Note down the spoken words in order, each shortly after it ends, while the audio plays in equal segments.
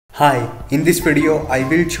Hi, in this video I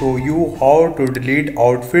will show you how to delete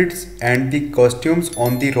outfits and the costumes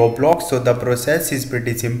on the Roblox. So the process is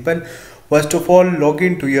pretty simple. First of all, log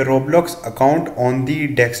into your Roblox account on the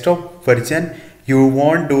desktop version. You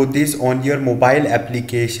won't do this on your mobile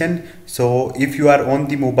application. So if you are on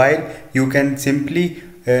the mobile, you can simply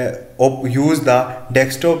use the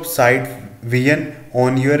desktop side vision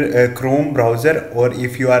on your Chrome browser, or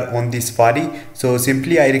if you are on the Safari. So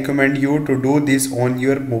simply I recommend you to do this on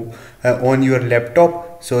your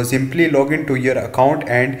laptop. So simply log into your account,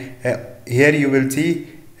 and here you will see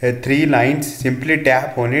three lines. Simply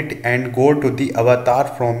tap on it and go to the avatar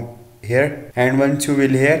from here, and once you will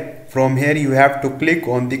here, from here you have to click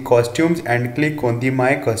on the costumes and click on the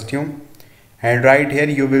my costume, and right here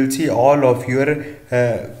you will see all of your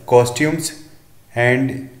costumes,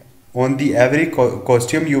 and on the every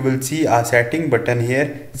costume you will see a setting button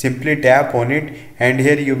here. Simply tap on it, and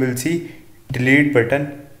here you will see delete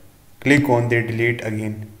button. Click on the delete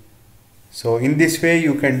again. So in this way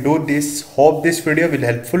you can do this. Hope this video will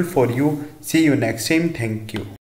helpful for you. See you next time. Thank you.